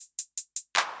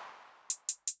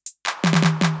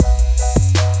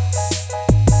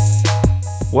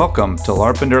Welcome to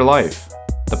Larpenter Life,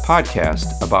 the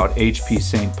podcast about HP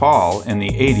St. Paul in the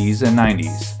 80s and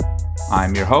 90s.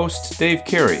 I'm your host, Dave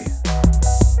Carey.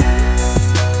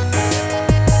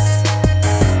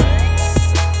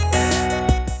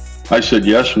 I said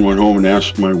yes and went home and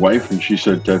asked my wife, and she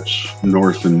said that's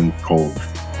north and cold.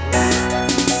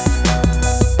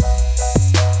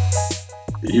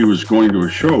 He was going to a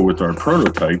show with our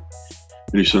prototype,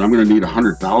 and he said, I'm going to need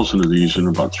 100,000 of these in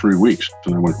about 3 weeks.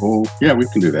 And I went, oh, yeah, we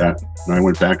can do that. And I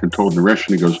went back and told Naresh,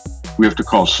 and he goes, we have to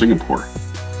call Singapore.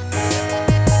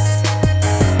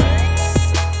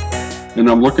 And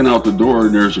I'm looking out the door,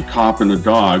 and there's a cop and a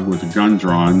dog with a gun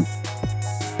drawn.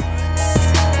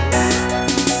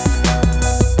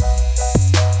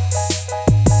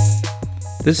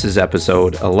 This is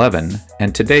episode 11,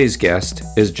 and today's guest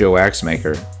is Joe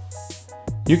Axmaker.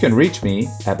 You can reach me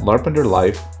at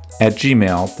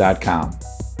larpenterlife@gmail.com.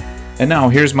 And now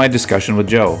here's my discussion with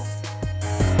Joe.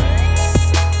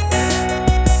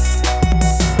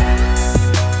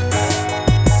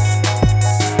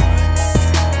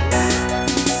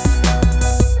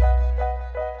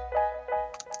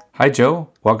 Hi, Joe.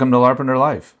 Welcome to Larpenter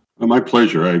Life. My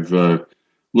pleasure. I've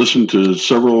listened to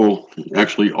several,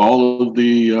 actually all of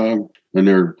the, and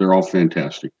they're all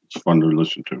fantastic. It's fun to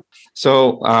listen to.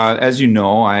 So, as you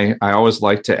know, I always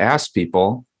like to ask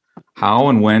people, how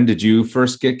and when did you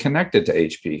first get connected to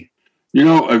HP? You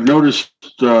know, I've noticed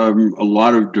a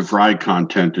lot of DeVry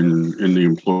content in the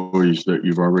employees that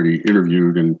you've already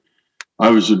interviewed. And I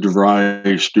was a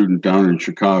DeVry student down in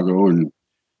Chicago, and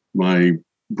my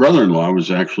brother-in-law was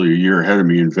actually a year ahead of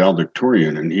me in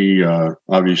valedictorian, and he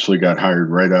obviously got hired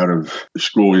right out of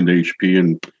school into HP,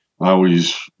 and I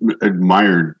always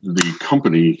admired the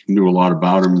company, knew a lot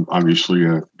about him. Obviously,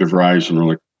 DeVry is an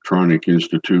electronic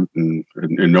institute in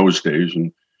those days,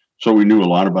 and so we knew a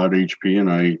lot about HP, and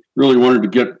I really wanted to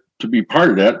get to be part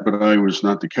of that, but I was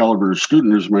not the caliber of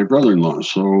student as my brother-in-law.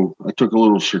 So I took a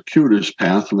little circuitous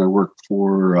path, and I worked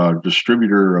for a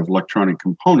distributor of electronic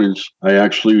components. I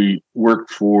actually worked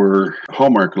for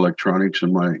Hallmark Electronics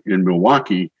in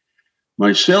Milwaukee.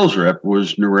 My sales rep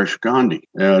was Naresh Gandhi,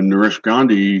 and Naresh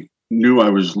Gandhi knew I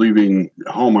was leaving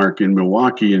Hallmark in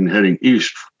Milwaukee and heading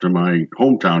east to my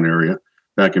hometown area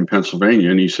back in Pennsylvania.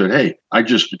 And he said, hey, I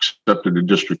just accepted a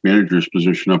district manager's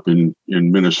position up in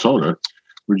Minnesota.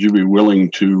 Would you be willing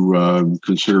to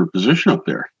consider a position up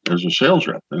there as a sales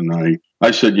rep? And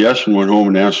I said yes and went home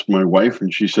and asked my wife,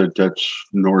 and she said, that's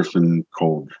north and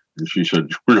cold. And she said,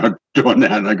 we're not doing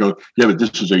that. And I go, yeah, but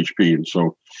this is HP. And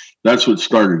so that's what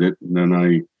started it. And then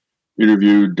I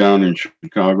interviewed down in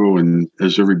Chicago, and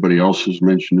as everybody else has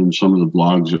mentioned in some of the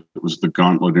blogs, it was the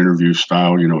gauntlet interview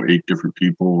style, 8 different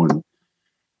people. And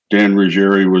Dan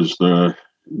Ruggieri was the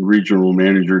regional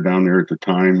manager down there at the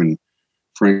time, and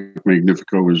Frank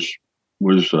Magnifico was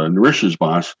Naresh's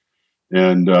boss.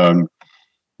 And I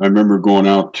remember going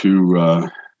out to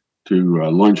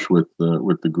lunch with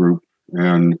the group,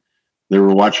 and they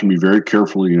were watching me very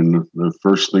carefully. And the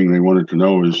first thing they wanted to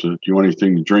know is, do you want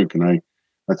anything to drink? And I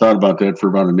thought about that for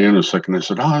about a nanosecond. I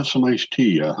said, have some iced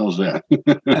tea. How's that?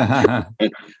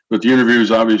 But the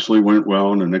interviews obviously went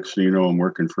well. And the next thing you know, I'm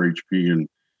working for HP and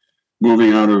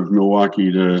moving out of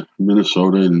Milwaukee to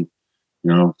Minnesota. And,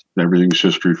 everything's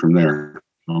history from there.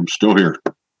 So I'm still here.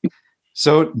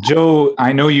 So, Joe,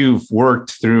 I know you've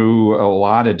worked through a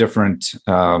lot of different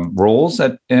roles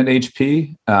at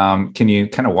HP. Can you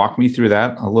kind of walk me through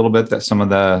that a little bit, that some of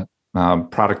the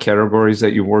product categories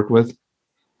that you worked with?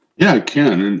 Yeah, I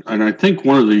can. And I think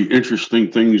one of the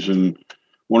interesting things, and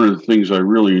one of the things I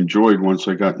really enjoyed once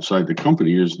I got inside the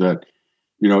company, is that,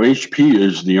 HP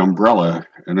is the umbrella,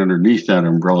 and underneath that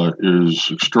umbrella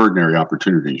is extraordinary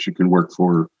opportunities. You can work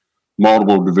for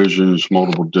multiple divisions,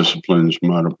 multiple disciplines,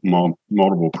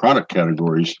 multiple product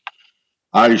categories.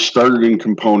 I started in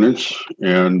components,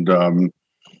 and, I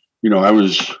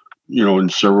was, in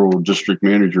several district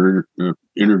manager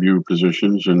interview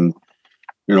positions, and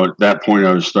at that point,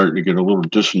 I was starting to get a little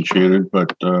disenchanted,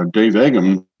 but Dave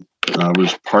Eggum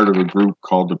was part of a group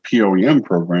called the POEM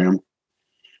program,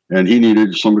 and he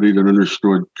needed somebody that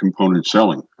understood component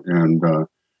selling. And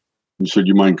he said,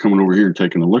 you mind coming over here and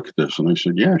taking a look at this? And I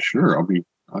said, yeah, sure.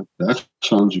 That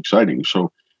sounds exciting.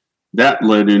 So that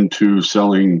led into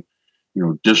selling,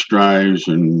 disk drives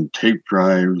and tape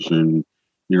drives and,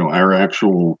 our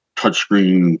actual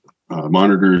touchscreen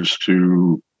monitors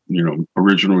to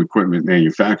original equipment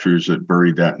manufacturers that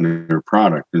buried that in their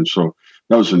product. And so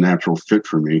that was a natural fit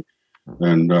for me.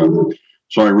 And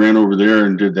so I ran over there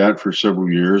and did that for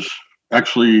several years.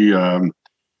 Actually,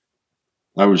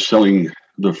 I was selling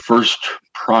the first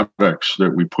products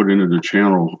that we put into the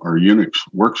channel are Unix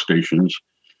workstations.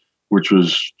 which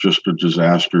was just a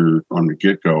disaster on the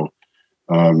get-go.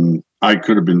 I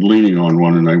could have been leaning on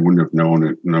one and I wouldn't have known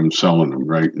it, and I'm selling them,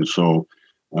 right? And so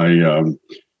I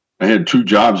had two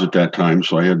jobs at that time.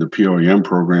 So I had the POEM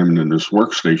program and then this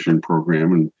workstation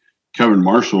program. And Kevin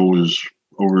Marshall was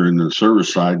over in the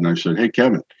service side. And I said, hey,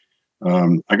 Kevin,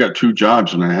 I got two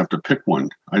jobs and I have to pick one.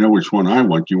 I know which one I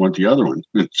want. Do you want the other one?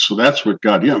 And so that's what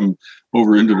got him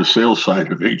over into the sales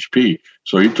side of HP.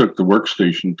 So he took the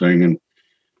workstation thing. And,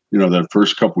 that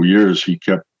first couple of years, he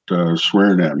kept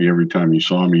swearing at me every time he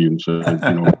saw me and said,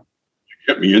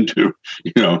 get me into,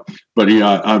 but he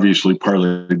obviously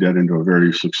parlayed that into a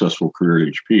very successful career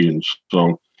at HP. And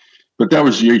so, but that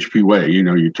was the HP way,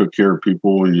 you took care of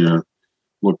people and you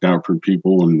looked out for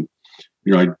people. And,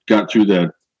 I got through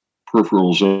that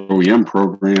peripherals OEM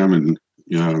program and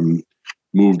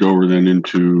moved over then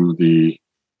into the,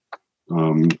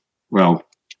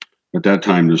 at that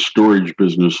time, the storage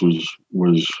business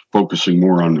was focusing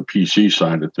more on the PC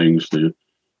side of things.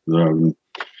 And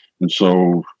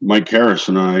so Mike Harris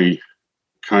and I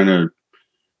kind of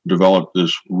developed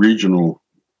this regional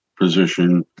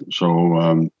position.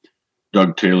 So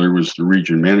Doug Taylor was the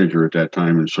region manager at that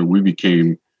time. And so we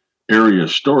became area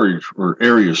storage or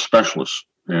area specialists.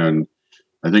 And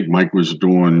I think Mike was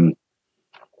doing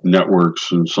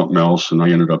networks and something else. And I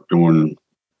ended up doing,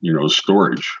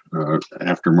 storage,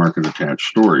 aftermarket attached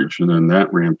storage. And then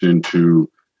that ramped into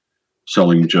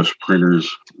selling just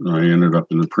printers. I ended up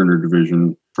in the printer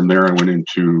division. From there, I went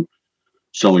into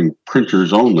selling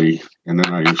printers only, and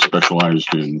then I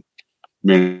specialized in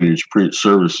managed print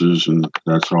services, and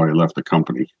that's how I left the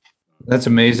company. That's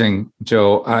amazing,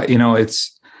 Joe.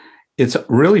 It's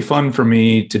really fun for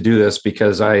me to do this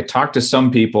because I talk to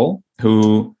some people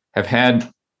who have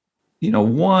had,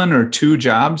 one or two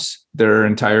jobs their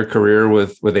entire career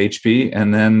with HP,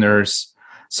 and then there's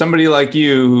somebody like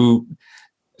you who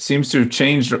seems to have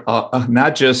changed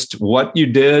not just what you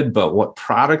did, but what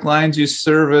product lines you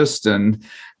serviced and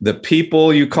the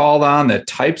people you called on, the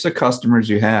types of customers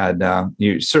you had.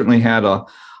 You certainly had a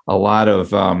lot of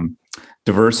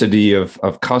diversity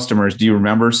of customers. Do you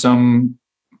remember some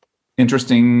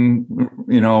interesting,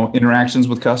 interactions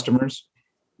with customers?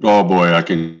 Oh boy, I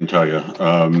can tell you.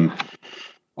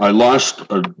 I lost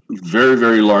a very,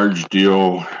 very large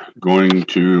deal going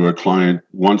to a client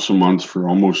once a month for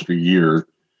almost a year.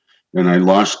 And I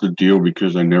lost the deal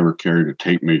because I never carried a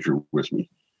tape measure with me.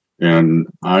 And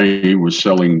I was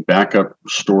selling backup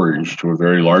storage to a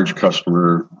very large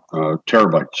customer,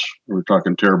 terabytes. We're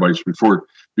talking terabytes before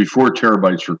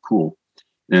terabytes were cool.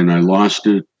 And I lost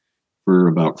it for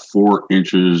about 4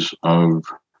 inches of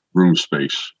room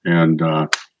space. And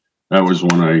that was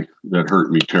one that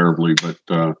hurt me terribly,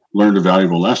 but learned a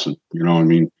valuable lesson.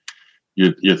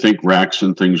 You think racks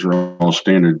and things are all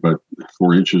standard, but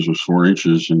 4 inches was 4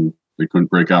 inches, and they couldn't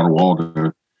break out a wall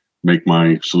to make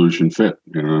my solution fit.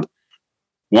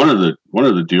 One of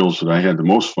the deals that I had the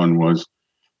most fun was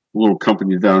a little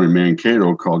company down in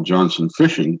Mankato called Johnson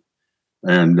Fishing,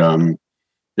 and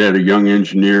they had a young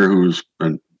engineer who was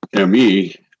an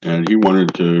ME, and he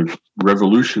wanted to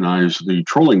revolutionize the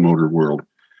trolling motor world.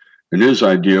 And his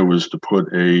idea was to put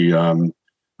a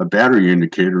battery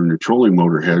indicator in the trolling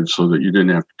motor head so that you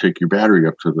didn't have to take your battery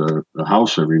up to the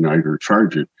house every night or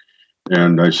charge it.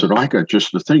 And I said, I got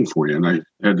just the thing for you. And I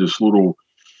had this little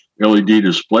LED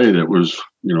display that was,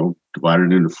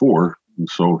 divided into 4. And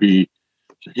so he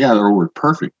said, yeah, that'll work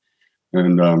perfect.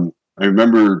 And I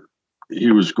remember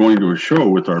he was going to a show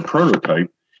with our prototype,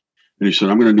 and he said,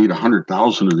 I'm going to need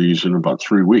 100,000 of these in about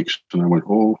 3 weeks. And I went,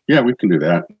 oh, yeah, we can do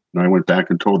that. And I went back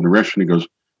and told Naresh, and he goes,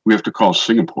 we have to call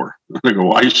Singapore. And I go,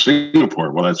 why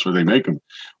Singapore? Well, that's where they make them.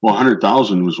 Well,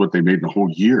 100,000 was what they made in a whole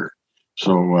year.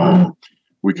 So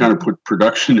we kind of put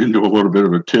production into a little bit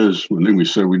of a tiz. And then we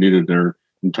said we needed their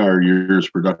entire year's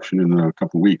production in a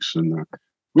couple of weeks. And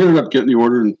we ended up getting the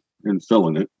order and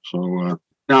filling it. So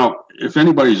now, if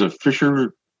anybody's a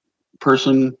Fisher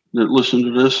person that listened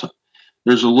to this,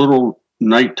 there's a little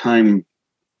nighttime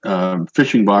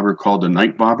fishing bobber called the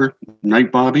Night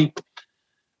Bobby.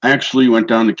 I actually went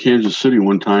down to Kansas City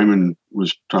one time and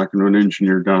was talking to an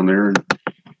engineer down there, and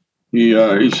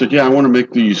he said, yeah, I want to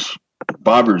make these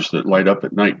bobbers that light up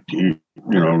at night. I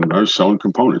was selling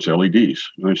components, LEDs.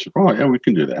 And I said, oh yeah, we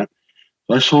can do that.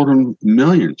 So I sold him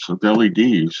millions of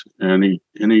LEDs, and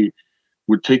he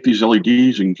would take these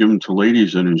LEDs and give them to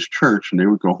ladies in his church, and they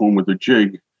would go home with a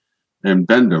jig and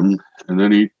bend them, and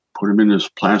then he put them in this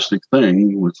plastic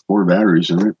thing with 4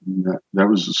 batteries in it. And that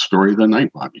was the story of the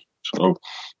Night Bobby. So,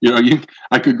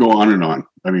 I could go on and on.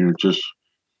 I mean, it's just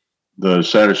the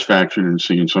satisfaction in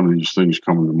seeing some of these things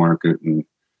come to market and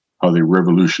how they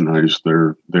revolutionize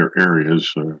their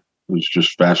areas was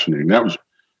just fascinating. That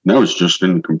was just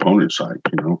in the component side,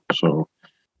 So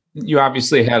you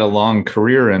obviously had a long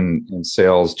career in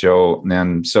sales, Joe.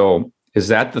 And so is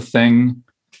that the thing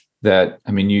that,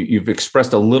 I mean, you've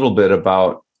expressed a little bit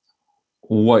about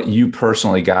what you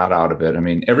personally got out of it. I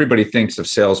mean, everybody thinks of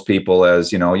salespeople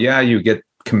as, you get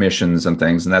commissions and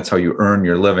things, and that's how you earn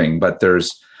your living. But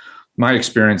my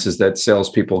experience is that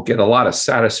salespeople get a lot of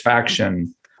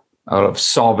satisfaction out of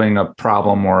solving a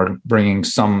problem or bringing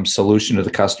some solution to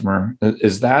the customer.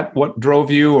 Is that what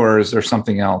drove you, or is there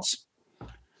something else?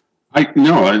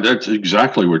 No, that's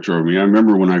exactly what drove me. I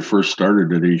remember when I first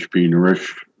started at HP,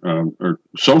 Naresh, or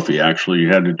Sophie actually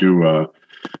had to do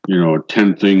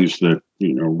 10 things that,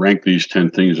 rank these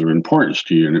 10 things of importance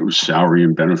to you. And it was salary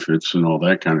and benefits and all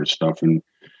that kind of stuff. And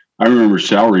I remember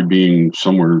salary being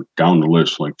somewhere down the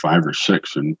list, like 5 or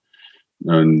 6. And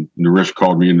Naresh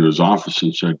called me into his office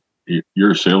and said,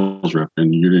 "You're a sales rep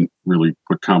and you didn't really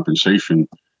put compensation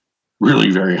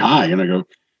really very high." And I go,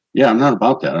 "Yeah, I'm not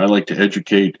about that. I like to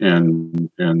educate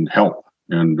and help."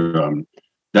 And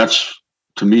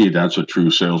to me, that's a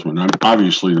true salesman.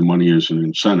 Obviously, the money is an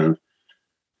incentive,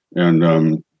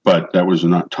 but that was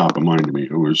not top of mind to me.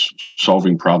 It was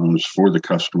solving problems for the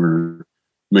customer,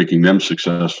 making them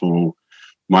successful.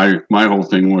 My whole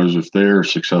thing was, if they're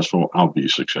successful, I'll be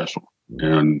successful,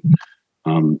 and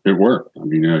it worked. I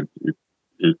mean,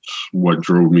 it's what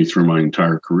drove me through my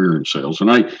entire career in sales.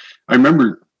 And I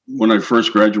remember when I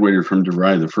first graduated from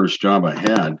DeVry, the first job I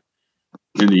had,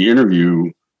 in the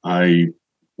interview, I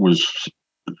was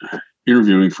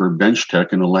interviewing for a bench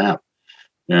tech in a lab.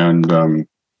 And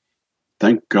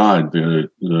thank God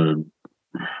the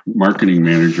marketing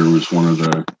manager was one of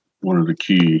the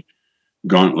key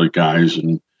gauntlet guys.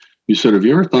 And he said, "Have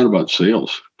you ever thought about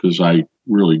sales?" Because I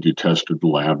really detested the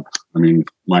lab. I mean,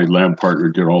 my lab partner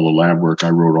did all the lab work. I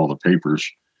wrote all the papers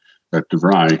at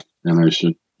DeVry. And I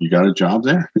said, "You got a job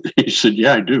there?" He said,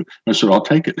 "Yeah, I do." I said, "I'll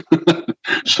take it."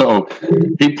 So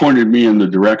he pointed me in the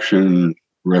direction.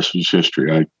 The rest is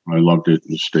history. I loved it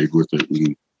and stayed with it.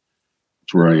 And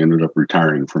it's where I ended up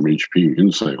retiring from HP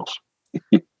in sales.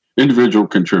 Individual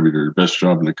contributor, best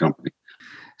job in the company.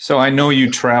 So I know you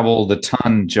traveled a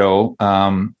ton, Joe.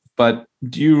 But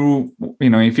do you,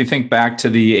 if you think back to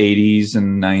the 80s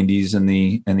and 90s in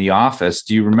the office,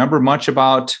 do you remember much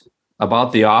about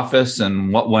the office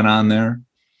and what went on there?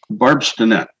 Barb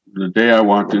Stinnett, the day I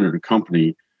walked into the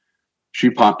company, she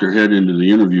popped her head into the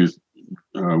interview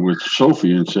with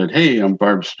Sophie and said, "Hey, I'm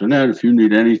Barb Stinnett. If you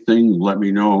need anything, let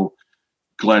me know.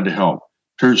 Glad to help."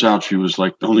 Turns out she was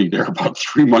like only there about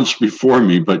 3 months before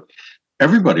me, but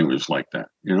everybody was like that.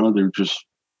 They're just,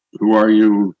 "Who are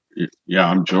you?" "Yeah,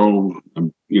 I'm Joe."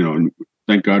 And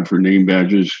thank God for name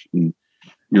badges. And,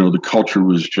 the culture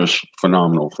was just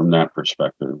phenomenal from that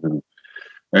perspective.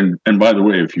 And by the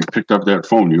way, if you picked up that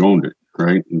phone, you owned it,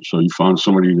 right? And so you found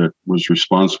somebody that was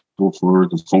responsible for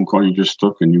the phone call you just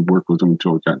took, and you worked with them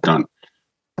until it got done,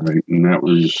 right? And that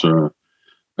was,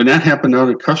 and that happened out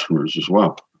at customers as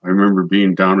well. I remember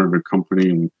being down at a company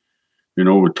and,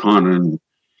 with Tana, and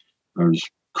I was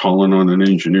calling on an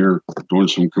engineer doing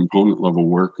some component level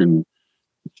work, and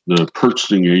the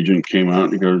purchasing agent came out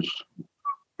and he goes,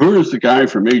 "Who is the guy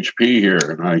from HP here?"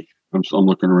 And I'm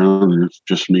looking around and it's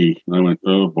just me. And I went,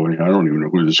 "Oh boy, I don't even know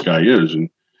who this guy is." And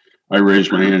I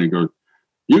raised my hand and goes,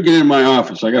 "You get in my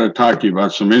office. I got to talk to you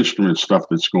about some instrument stuff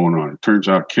that's going on." It turns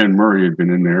out Ken Murray had been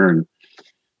in there and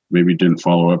maybe didn't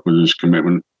follow up with his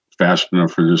commitment fast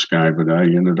enough for this guy, but I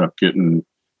ended up getting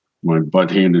my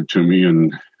butt handed to me.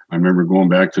 And I remember going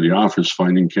back to the office,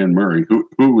 finding Ken Murray,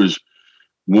 who was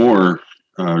more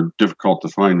difficult to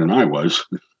find than I was.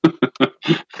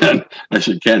 And I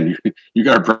said, "Ken, you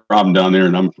got a problem down there,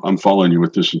 and I'm following you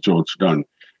with this until it's done."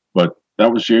 But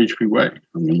that was the HP way.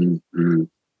 I mean,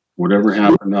 whatever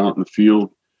happened out in the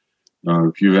field,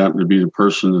 if you happen to be the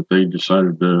person that they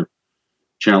decided to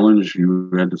challenge,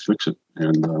 you had to fix it.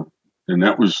 And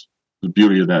that was the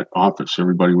beauty of that office.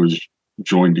 Everybody was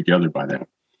joined together by that,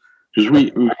 because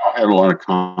we all had a lot of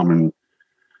common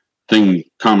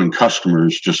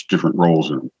customers, just different roles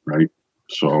in them, right?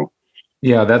 So.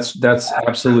 Yeah, that's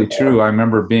absolutely true. I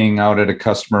remember being out at a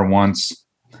customer once,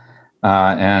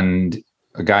 and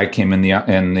a guy came in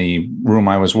the room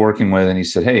I was working with, and he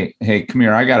said, "Hey, come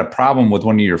here. I got a problem with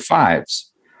one of your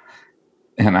 5s."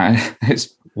 And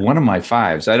it's one of my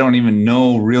 5s. I don't even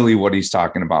know really what he's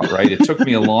talking about, right? It took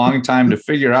me a long time to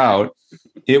figure out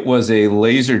it was a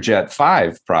LaserJet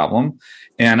 5 problem.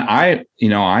 And I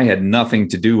had nothing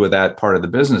to do with that part of the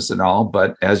business at all.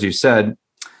 But as you said,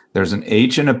 there's an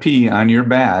H and a P on your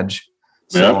badge.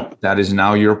 So That is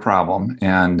now your problem.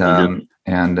 And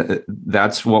And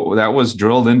that was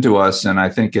drilled into us. And I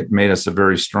think it made us a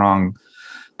very strong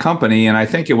company. And I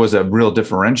think it was a real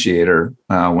differentiator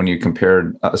when you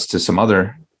compared us to some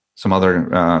other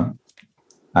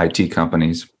IT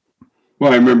companies.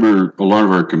 Well, I remember a lot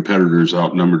of our competitors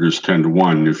outnumbered us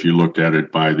 10-1 if you looked at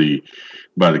it by the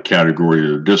category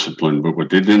of the discipline. But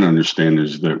what they didn't understand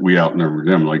is that we outnumbered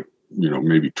them like,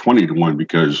 maybe 20-1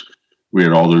 because we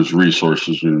had all those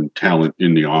resources and talent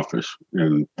in the office,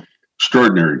 and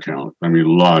extraordinary talent. I mean,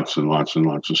 lots and lots and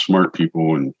lots of smart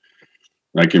people. And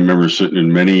I can remember sitting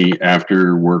in many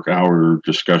after work hour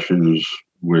discussions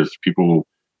with people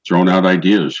throwing out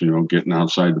ideas, getting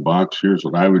outside the box. Here's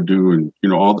what I would do. And,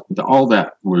 all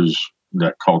that was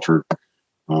that culture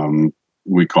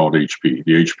we called HP,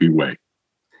 the HP way.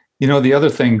 The other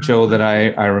thing, Joe, that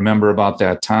I remember about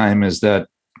that time is that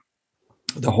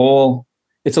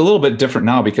it's a little bit different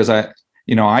now because I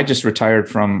just retired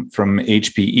from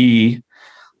HPE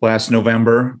last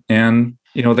November, and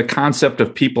the concept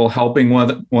of people helping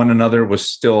one another was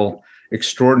still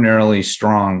extraordinarily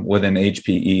strong within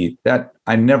HPE. That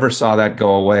I never saw that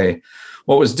go away.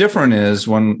 What was different is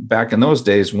back in those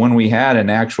days, when we had an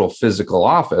actual physical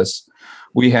office,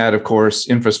 we had, of course,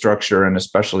 infrastructure and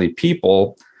especially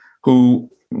people who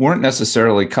weren't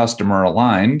necessarily customer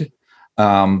aligned.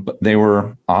 But they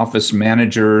were office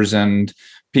managers and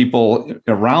people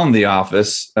around the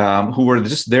office who were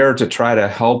just there to try to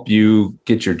help you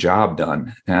get your job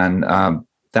done. And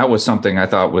that was something I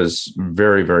thought was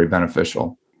very, very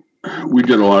beneficial. We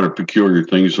did a lot of peculiar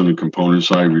things on the component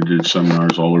side. We did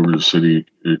seminars all over the city,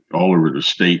 all over the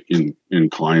state in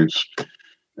clients.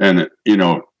 And,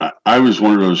 I was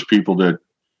one of those people that,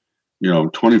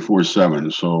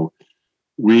 24/7. So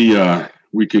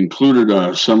we concluded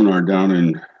a seminar down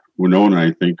in Winona,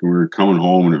 I think. We were coming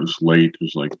home and it was late. It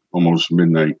was like almost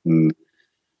midnight. And,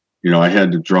 I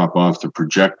had to drop off the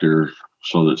projector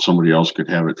so that somebody else could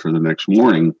have it for the next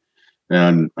morning.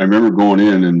 And I remember going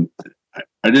in, and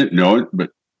I didn't know it, but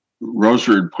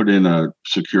Roser had put in a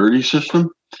security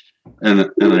system. And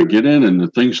I get in and the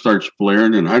thing starts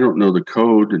blaring and I don't know the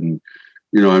code. And,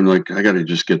 I'm like, I got to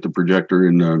just get the projector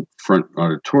in the front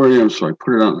auditorium. So I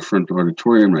put it out in the front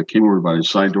auditorium. And I came over by the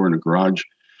side door in the garage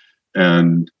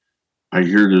and I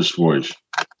hear this voice.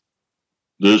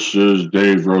 This is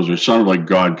Dave Roser. It sounded like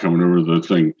God coming over the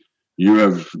thing. You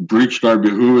have breached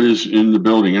who is in the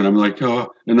building. And I'm like,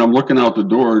 oh, and I'm looking out the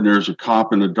door and there's a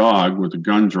cop and a dog with a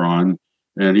gun drawn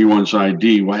and he wants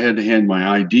ID. Well, I had to hand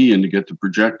my ID in to get the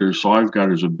projector. So I've got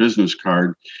his a business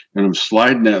card and I'm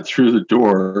sliding that through the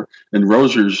door and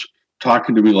Roser's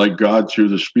talking to me like God through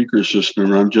the speaker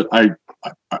system. And I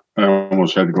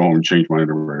almost had to go home and change my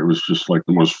underwear. It was just like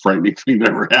the most frightening thing that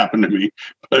ever happened to me.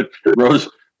 But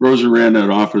Roser ran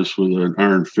that office with an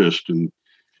iron fist and,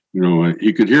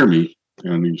 he could hear me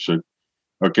and he said,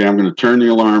 okay, I'm going to turn the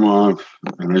alarm off.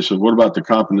 And I said, what about the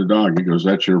cop and the dog? He goes,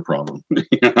 that's your problem.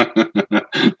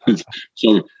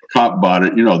 So cop bought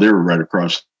it. They were right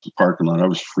across the parking lot. I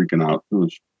was freaking out. It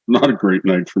was not a great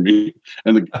night for me.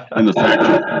 And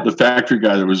the factory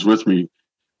guy that was with me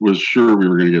was sure we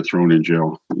were going to get thrown in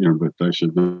jail. But I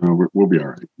said, no, we'll be all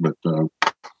right. But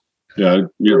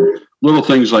little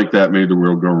things like that made the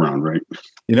world go around, right?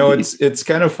 It's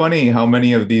kind of funny how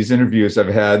many of these interviews I've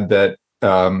had that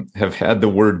have had the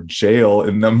word jail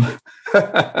in them.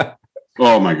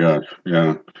 Oh my God.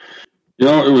 Yeah.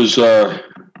 It was a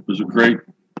great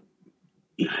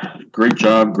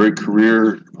job, great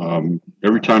career.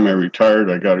 Every time I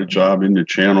retired, I got a job in the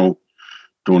channel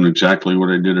doing exactly what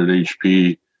I did at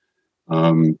HP.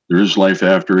 There is life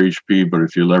after HP, but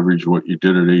if you leverage what you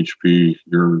did at HP,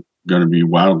 you're going to be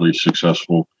wildly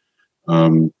successful.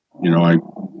 I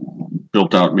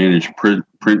built out managed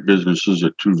print businesses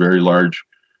at two very large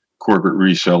corporate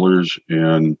resellers,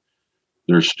 and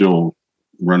they're still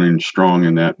running strong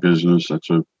in that business. That's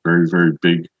a very, very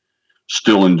big,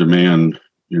 still in demand,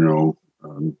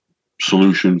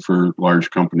 solution for large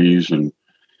companies. And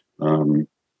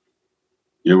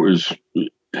it was,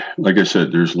 like I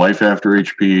said, there's life after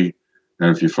HP.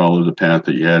 And if you follow the path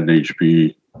that you had in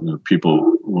HP,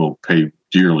 people will pay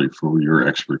dearly for your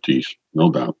expertise, no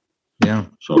doubt. Yeah.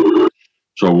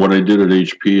 So what I did at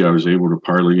HP, I was able to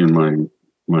parlay in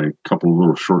my couple of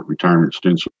little short retirement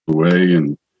stints away,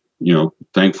 and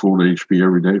thankful to HP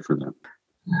every day for that.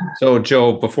 So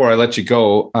Joe, before I let you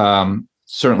go,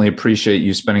 certainly appreciate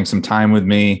you spending some time with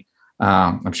me.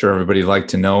 I'm sure everybody'd like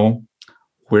to know,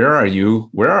 where are you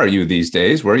these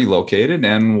days? Where are you located,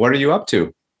 and what are you up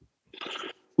to?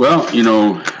 Well,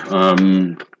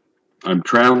 I'm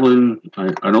traveling.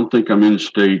 I don't think I'm in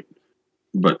state,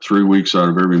 but 3 weeks out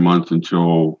of every month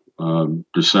until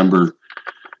December.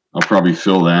 I'll probably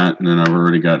fill that, and then I've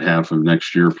already got half of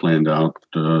next year planned out,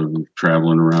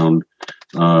 traveling around.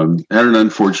 Had an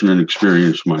unfortunate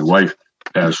experience. My wife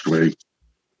passed away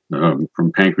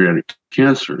from pancreatic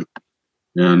cancer,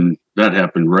 and that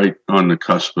happened right on the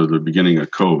cusp of the beginning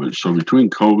of COVID. So between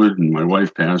COVID and my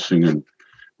wife passing and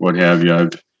what have you,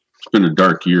 it's been a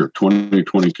dark year.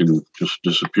 2020 can just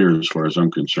disappear as far as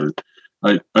I'm concerned.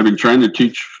 I've been trying to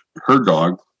teach her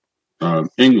dog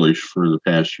English for the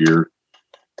past year.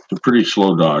 It's a pretty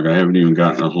slow dog. I haven't even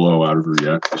gotten a hello out of her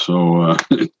yet. So,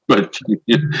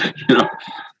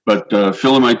 but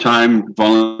filling my time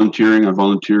volunteering. I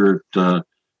volunteer at the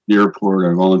airport.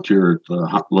 I volunteer at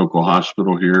the local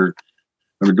hospital here.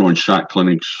 I've been doing shot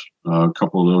clinics, a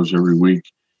couple of those every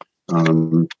week.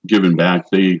 Giving back.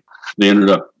 They ended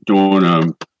up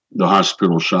doing the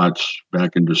hospital shots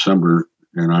back in December,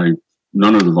 and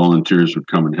none of the volunteers would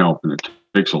come and help, and it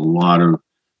takes a lot of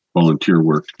volunteer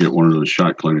work to get one of those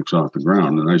shot clinics off the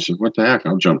ground. And I said, what the heck,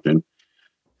 I'll jump in.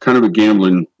 Kind of a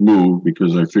gambling move,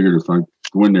 because I figured if I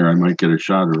go in there, I might get a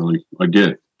shot early. I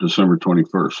did, December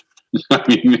 21st. I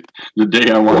mean, the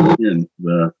day I walked in,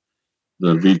 the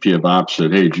VP of Ops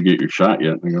said, hey, did you get your shot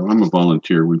yet? And I go, I'm a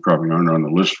volunteer. We probably aren't on the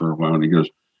list for a while. And he goes,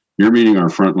 you're meeting our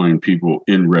frontline people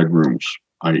in red rooms,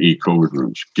 i.e. COVID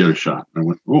rooms. Get a shot. And I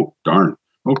went, oh, darn.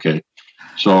 Okay.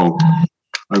 So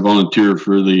I volunteer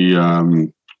for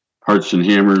the Hearts and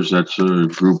Hammers. That's a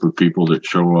group of people that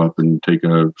show up and take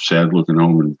a sad looking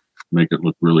home and make it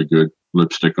look really good.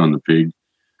 Lipstick on the pig.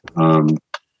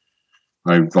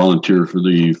 I volunteer for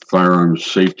the firearms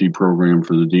safety program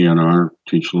for the DNR,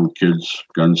 teach little kids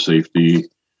gun safety.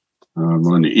 I'm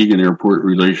on the Egan Airport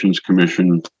Relations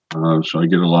Commission, so I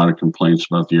get a lot of complaints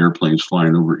about the airplanes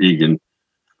flying over Egan,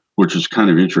 which is kind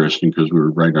of interesting because we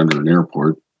were right under an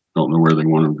airport. Don't know where they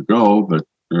want them to go, but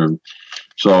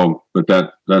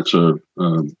that's a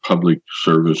public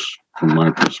service from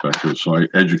my perspective. So I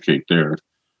educate there.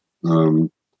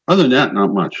 Other than that,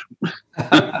 not much.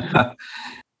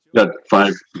 Got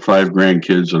five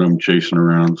grandkids that I'm chasing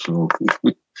around, so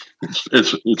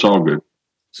it's all good.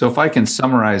 So if I can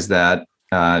summarize that,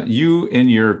 you in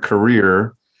your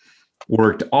career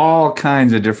worked all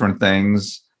kinds of different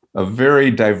things, a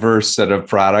very diverse set of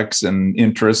products and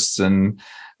interests and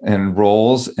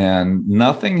roles, and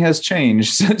nothing has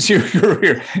changed since your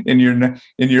career. In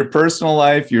your personal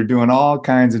life, you're doing all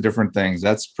kinds of different things.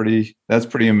 That's pretty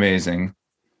amazing.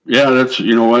 Yeah, that's,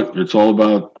 you know what, it's all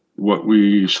about what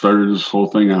we started this whole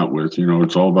thing out with.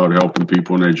 It's all about helping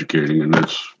people and educating, and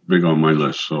that's big on my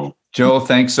list. So, Joe,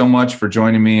 thanks so much for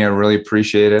joining me. I really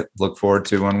appreciate it. Look forward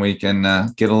to when we can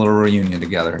get a little reunion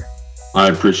together. I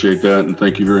appreciate that, and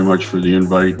thank you very much for the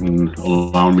invite and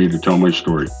allowing me to tell my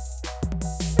story.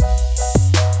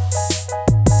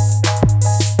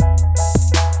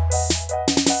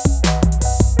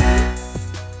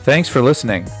 Thanks for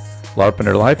listening.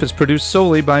 Larpenteur Life is produced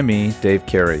solely by me, Dave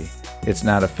Carey. It's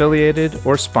not affiliated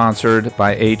or sponsored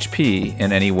by HP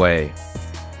in any way.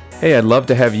 Hey, I'd love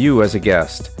to have you as a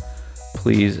guest.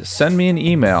 Please send me an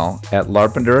email at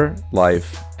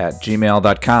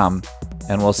larpenteurlife@gmail.com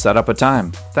and we'll set up a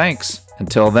time. Thanks.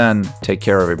 Until then, take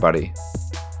care, everybody.